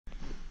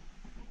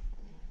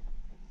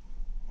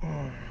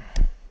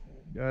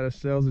Got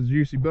ourselves a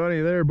juicy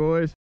bunny there,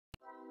 boys.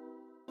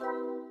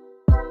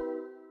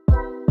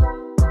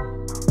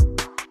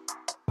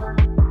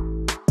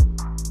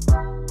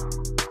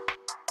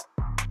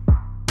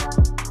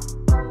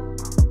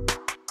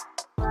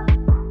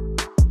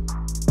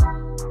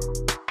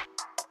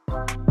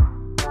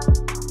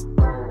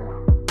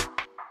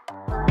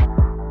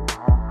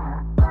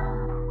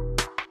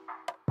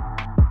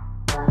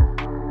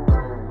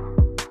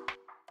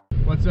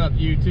 What's up,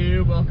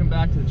 YouTube? Welcome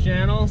back to the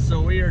channel.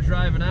 So we are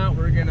driving out.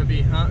 We're going to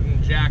be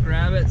hunting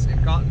jackrabbits and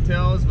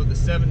cottontails with the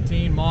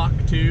 17 Mach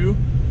 2.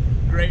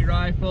 Great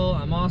rifle.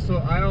 I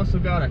also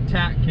got a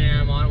tack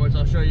cam on it, which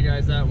I'll show you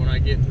guys that when I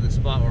get to the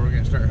spot where we're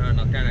going to start hunting.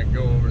 I'll kind of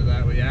go over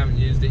that. We haven't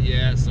used it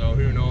yet, so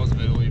who knows if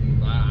it'll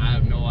even, I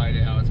have no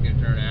idea how it's going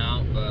to turn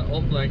out, but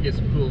hopefully I can get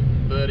some cool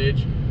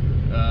footage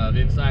of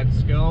inside the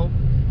scope.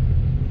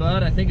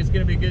 But I think it's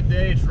going to be a good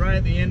day. It's right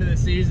at the end of the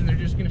season. They're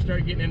just going to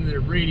start getting into their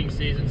breeding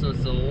season, so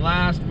it's the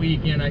last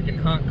weekend I can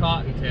hunt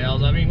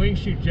cottontails. I mean, we can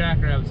shoot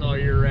jackrabbits all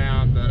year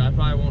round, but I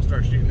probably won't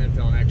start shooting them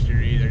until next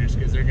year either, just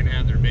because they're going to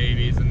have their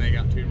babies and they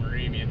got two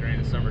maremia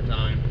during the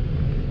summertime.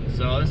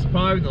 So this is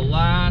probably the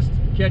last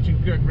catch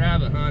and cook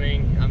rabbit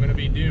hunting I'm going to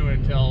be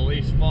doing until at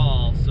least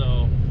fall,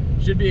 so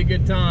should be a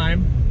good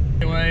time.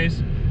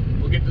 Anyways,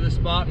 we'll get to the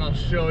spot and I'll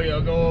show you.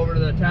 I'll go over to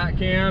the tack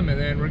cam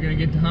and then we're going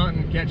to get to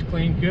hunting, catch,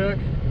 clean, cook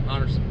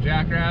on some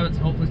jackrabbits,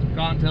 hopefully some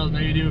cottontails,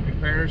 maybe do a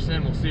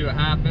comparison. We'll see what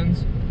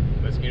happens,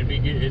 but it's gonna be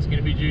good. It's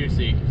gonna be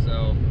juicy,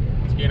 so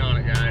let's get on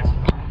it, guys.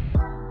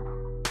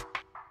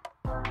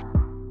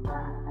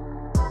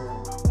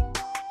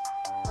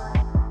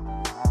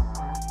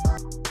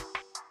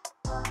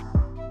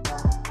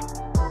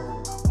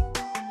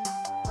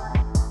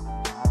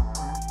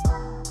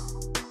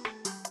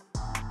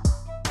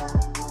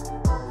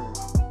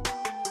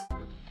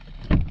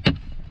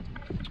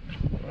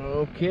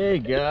 Okay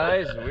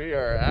guys, we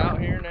are out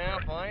here now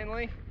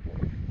finally.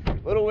 A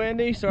little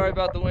windy, sorry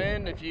about the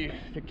wind. If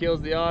it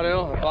kills the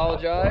audio, I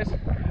apologize.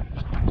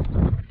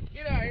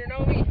 Get out here,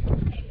 Novi.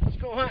 Let's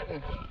go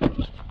hunting.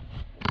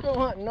 Let's go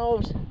hunting,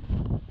 Noves.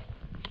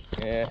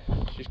 Yeah,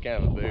 she's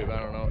kind of a boob. I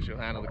don't know if she'll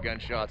handle the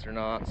gunshots or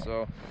not,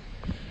 so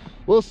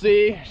we'll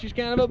see. She's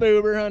kind of a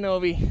boober, huh,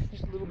 Novi?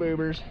 Just little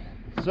boobers.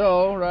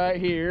 So right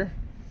here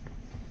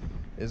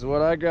is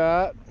what I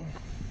got.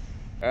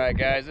 Alright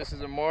guys, this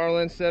is a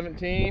Marlin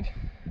 17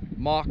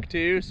 Mach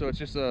 2, so it's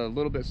just a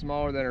little bit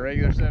smaller than a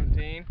regular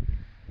 17,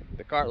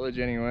 the cartilage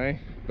anyway.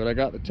 But I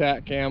got the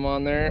tack cam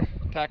on there,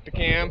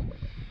 Tacticam.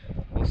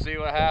 We'll see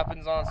what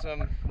happens on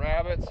some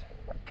rabbits.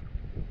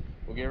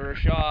 We'll give her a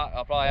shot.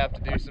 I'll probably have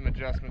to do some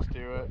adjustments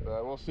to it,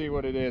 but we'll see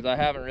what it is. I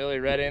haven't really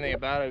read anything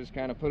about it, I just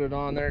kind of put it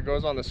on there. It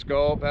goes on the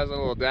scope, has a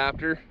little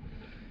adapter.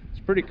 It's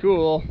pretty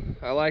cool.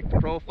 I like the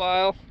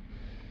profile.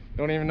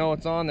 Don't even know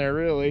what's on there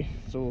really,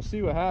 so we'll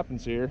see what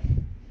happens here.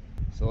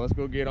 So let's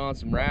go get on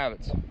some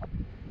rabbits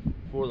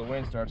before the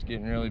wind starts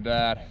getting really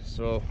bad.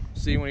 So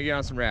see you when you get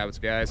on some rabbits,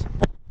 guys.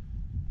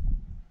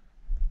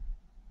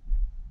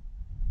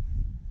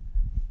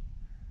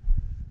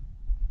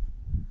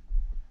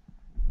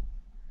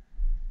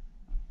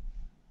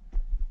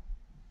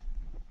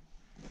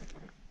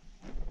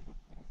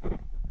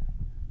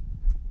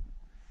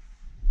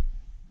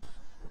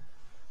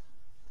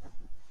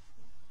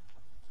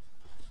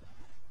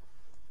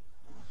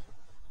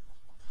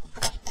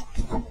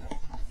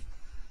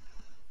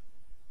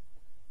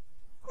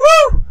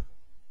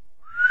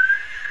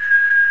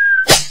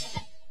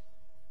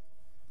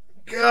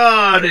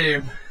 Got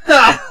him!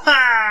 Ha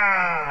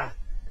ha!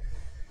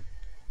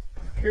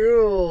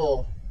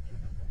 Cool!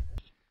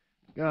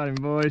 Got him,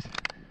 boys.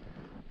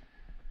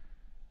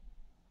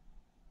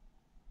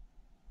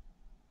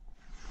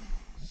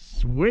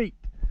 Sweet!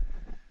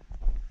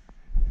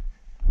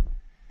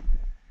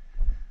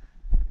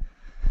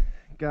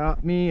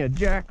 Got me a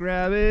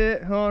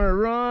jackrabbit on a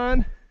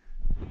run.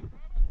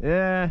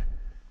 Yeah.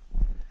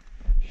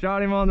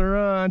 Shot him on the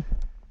run.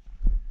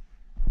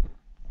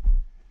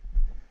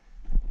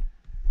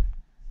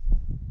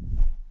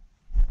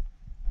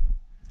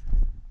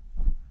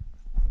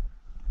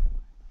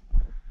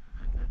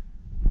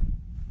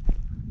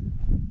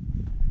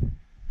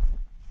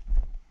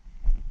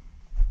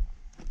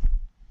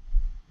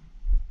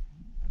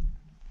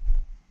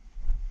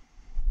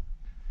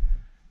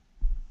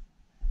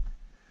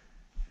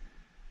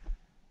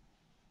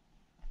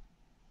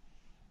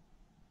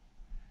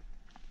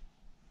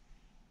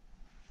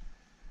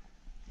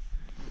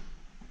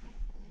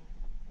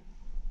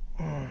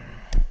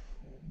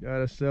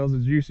 Got ourselves a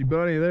juicy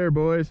bunny there,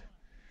 boys.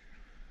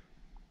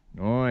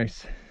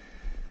 Nice.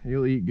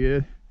 He'll eat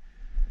good.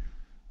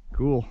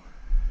 Cool.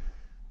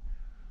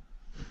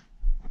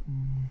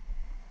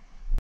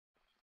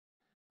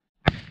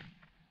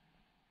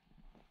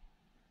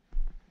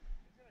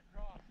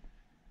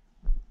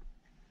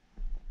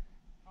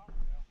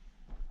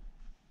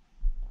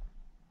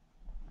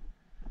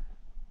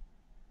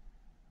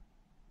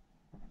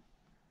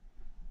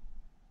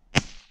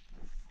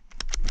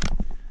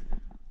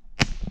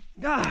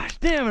 Gosh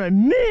damn it, I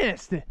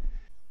missed it.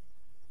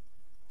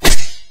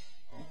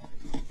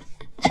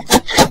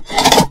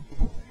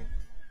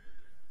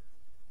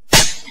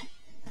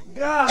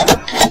 God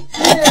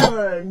damn,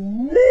 I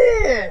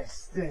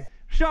missed!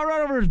 Shot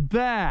right over his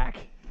back.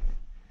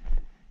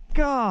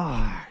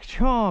 God,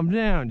 calm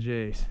down,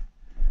 Jace.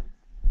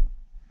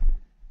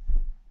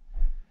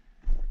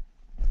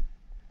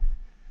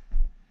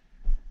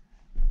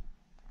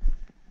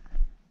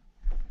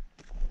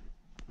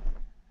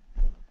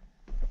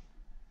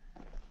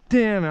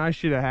 Damn it, I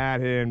should have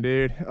had him,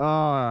 dude.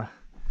 Oh,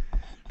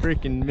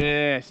 freaking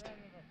missed.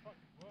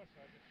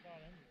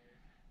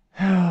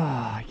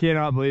 I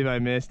cannot believe I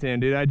missed him,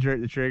 dude. I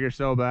jerked the trigger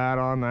so bad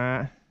on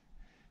that.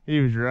 He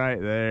was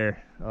right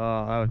there.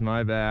 Oh, that was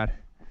my bad.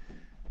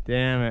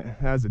 Damn it.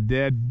 That was a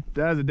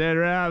dead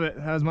rabbit.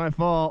 That was my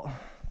fault.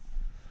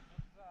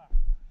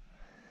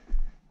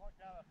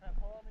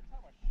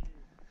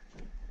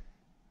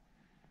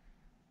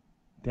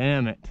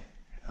 Damn it.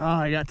 Oh,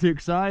 I got too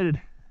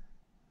excited.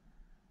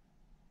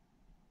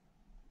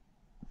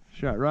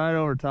 Shot right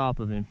over top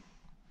of him.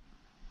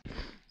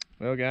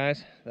 Well,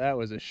 guys, that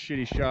was a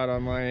shitty shot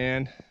on my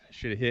end. I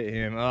should have hit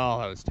him. Oh,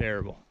 that was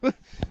terrible.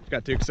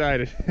 Got too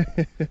excited.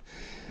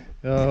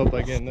 Oh, I hope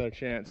I get another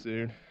chance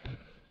soon,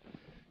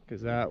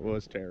 because that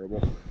was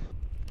terrible.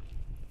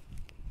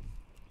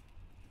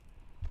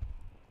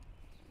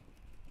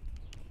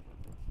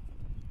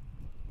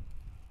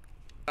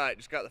 Alright,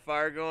 just got the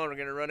fire going. We're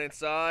gonna run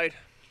inside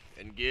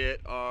and get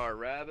our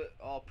rabbit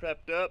all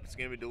prepped up. It's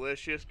gonna be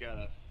delicious. Got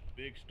a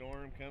big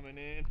storm coming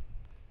in,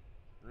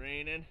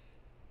 raining.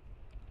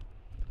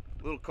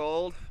 A little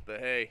cold, but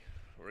hey,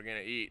 we're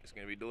gonna eat. It's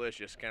gonna be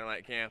delicious, kind of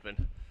like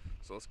camping.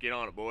 So let's get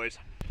on it, boys.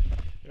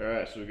 All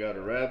right, so we got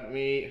our rabbit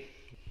meat,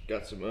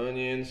 got some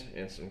onions,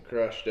 and some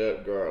crushed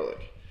up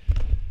garlic.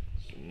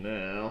 So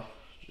now,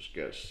 just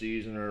gotta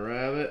season our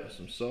rabbit with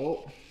some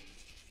salt.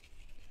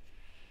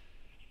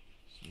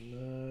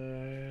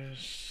 Some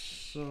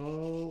nice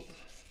salt.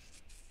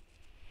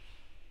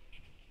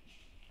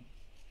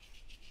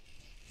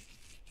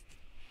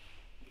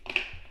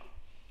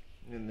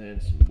 And then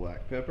some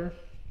black pepper.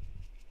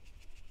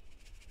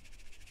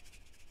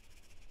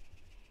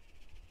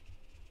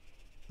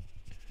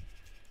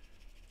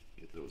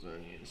 Those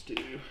onions too.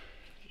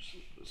 Just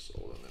put the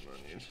salt on them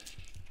onions.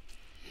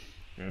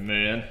 And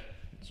then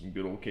some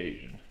good old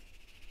Cajun.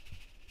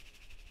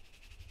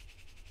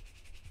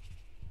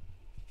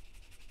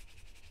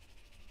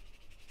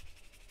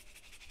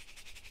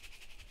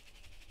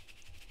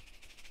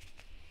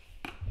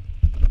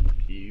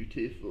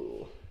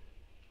 Beautiful.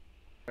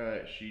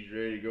 Alright, she's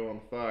ready to go on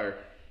the fire.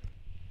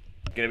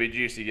 It's gonna be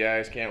juicy,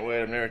 guys. Can't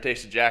wait. I've never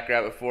tasted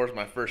jackrabbit before. It's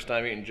my first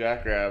time eating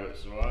jackrabbit,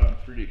 so I'm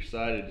pretty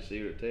excited to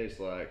see what it tastes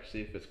like. See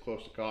if it's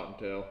close to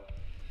cottontail.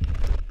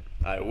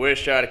 I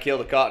wish I'd have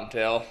killed a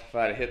cottontail if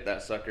I'd have hit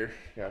that sucker.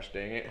 Gosh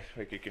dang it.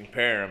 We could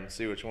compare them and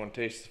see which one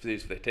tastes,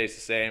 if they taste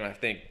the same. I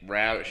think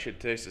rabbit should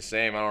taste the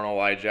same. I don't know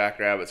why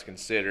jackrabbit's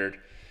considered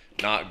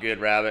not good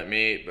rabbit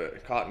meat,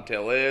 but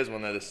cottontail is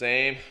when they're the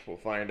same. We'll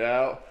find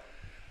out.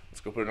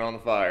 Let's go put it on the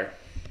fire.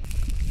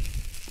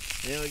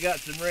 Yeah, we got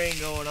some rain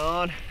going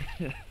on.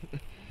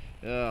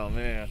 Oh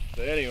man.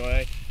 So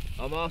anyway,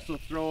 I'm also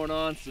throwing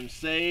on some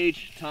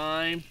sage,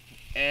 thyme,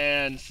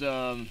 and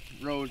some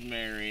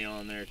rosemary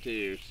on there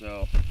too.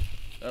 So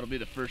that'll be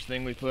the first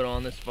thing we put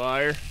on this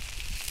fire.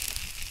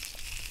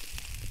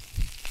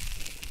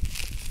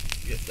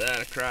 Get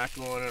that a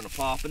crackling and a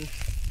popping.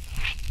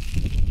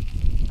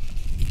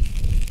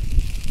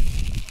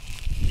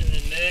 And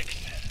then next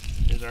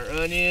is our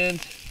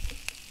onions.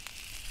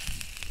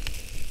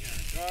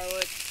 Got our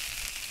garlic.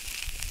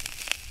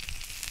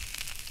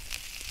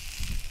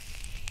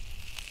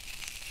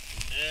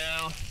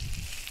 Now,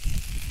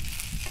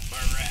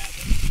 our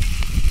rabbit.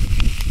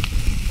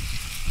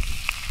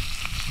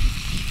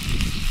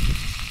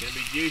 It's gonna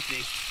be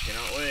juicy.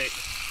 Cannot wait.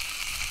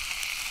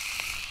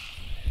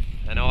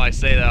 I know I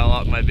say that a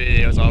lot in my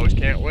videos. I always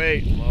can't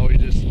wait. I'm always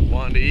just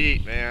wanting to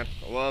eat, man.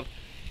 I love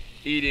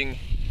eating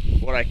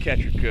what I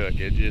catch or cook.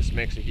 It just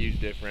makes a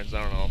huge difference.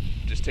 I don't know.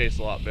 It just tastes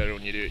a lot better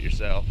when you do it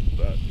yourself.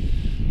 But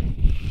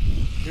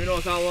who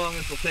knows how long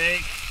this will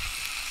take.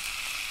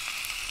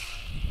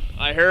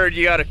 I heard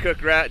you gotta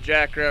cook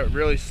jackrabbit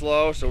really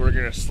slow, so we're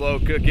gonna slow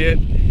cook it,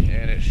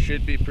 and it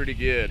should be pretty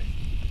good.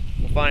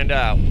 We'll find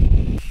out.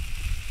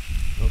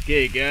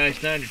 Okay guys,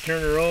 time to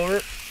turn her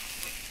over.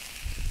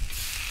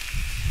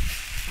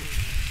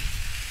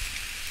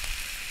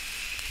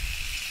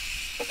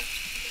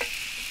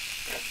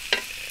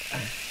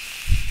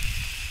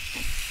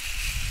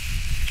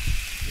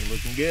 You're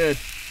looking good.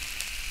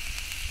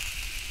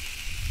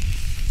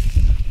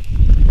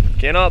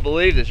 Cannot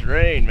believe this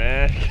rain,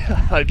 man.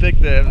 I think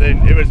that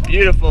it was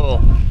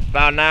beautiful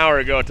about an hour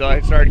ago until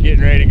I started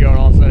getting ready to go, and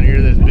all of a sudden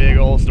hear this big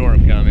old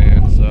storm come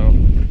in. So,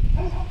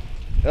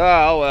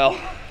 oh well,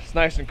 it's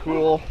nice and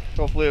cool.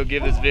 Hopefully it'll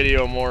give this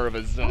video more of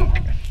a zunk.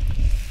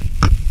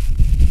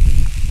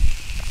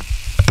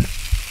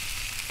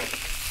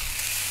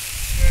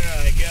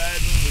 Alright guys,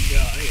 what we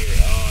got here?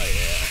 Oh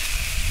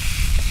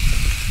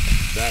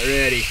yeah. About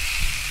ready.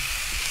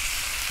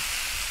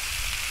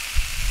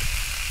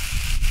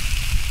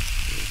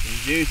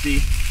 Juicy.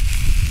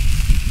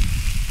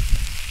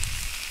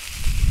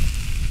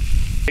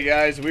 Hey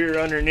guys, we were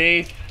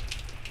underneath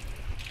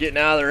getting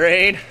out of the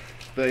rain,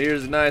 but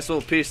here's a nice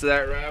little piece of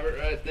that rabbit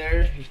right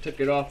there. Just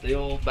took it off the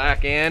old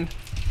back end.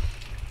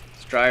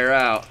 Let's try her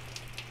out.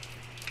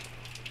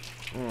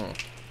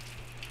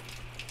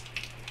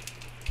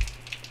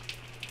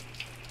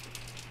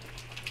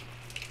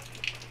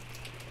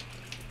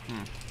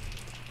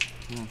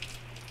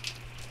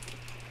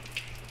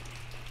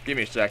 Give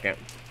me a second.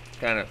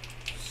 Kind of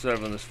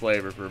serving this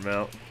flavor for a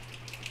minute.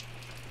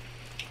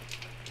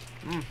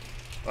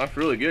 That's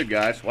really good,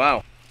 guys.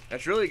 Wow.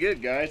 That's really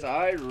good, guys.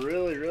 I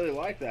really, really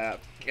like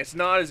that. It's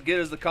not as good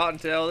as the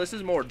cottontail. This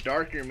is more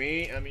darker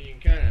meat. I mean, you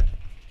can kind of,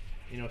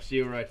 you know,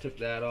 see where I took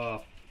that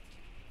off.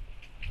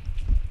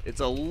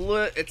 It's a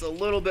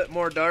little bit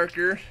more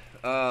darker.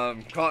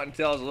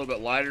 Cottontail is a little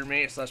bit lighter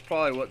meat, so that's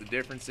probably what the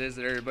difference is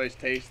that everybody's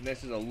tasting.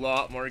 This is a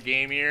lot more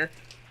gamier,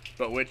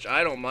 but which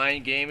I don't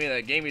mind gamey.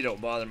 That gamey don't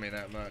bother me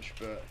that much,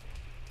 but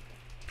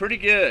pretty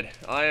good.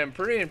 I am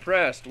pretty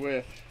impressed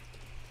with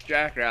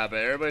Jackrabbit.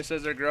 Everybody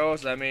says they're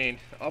gross. I mean,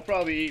 I'll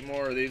probably eat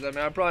more of these. I mean,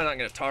 I'm probably not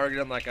going to target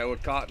them like I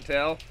would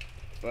cottontail,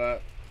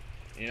 but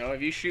you know,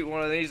 if you shoot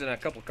one of these and a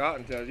couple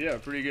cottontails, you have a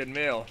pretty good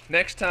meal.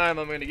 Next time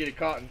I'm going to get a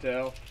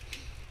cottontail,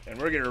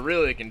 and we're going to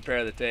really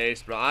compare the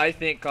taste. But I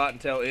think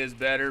cottontail is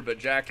better, but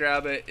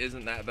Jackrabbit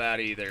isn't that bad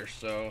either.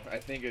 So I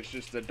think it's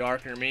just the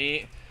darker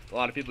meat. A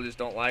lot of people just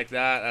don't like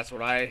that. That's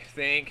what I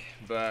think,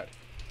 but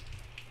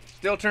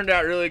still turned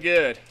out really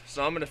good.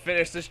 So I'm going to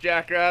finish this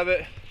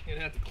Jackrabbit. Going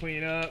to have to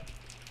clean up,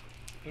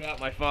 put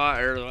out my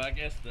fire. I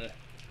guess the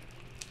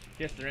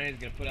rain's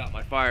going to put out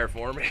my fire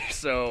for me.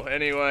 So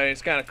anyway,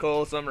 it's kind of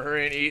cold, so I'm going to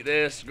hurry and eat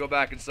this, go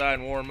back inside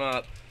and warm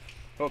up.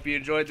 Hope you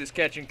enjoyed this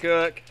catch and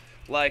cook.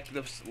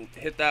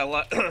 Hit that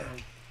like.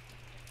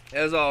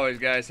 As always,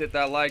 guys, hit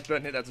that like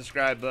button, hit that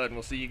subscribe button.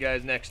 We'll see you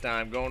guys next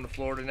time. Going to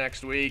Florida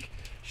next week.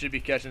 Should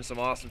be catching some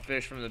awesome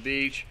fish from the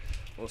beach.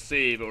 We'll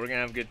see, but we're gonna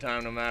have a good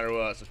time no matter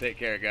what. So take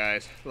care,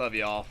 guys. Love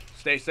y'all.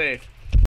 Stay safe.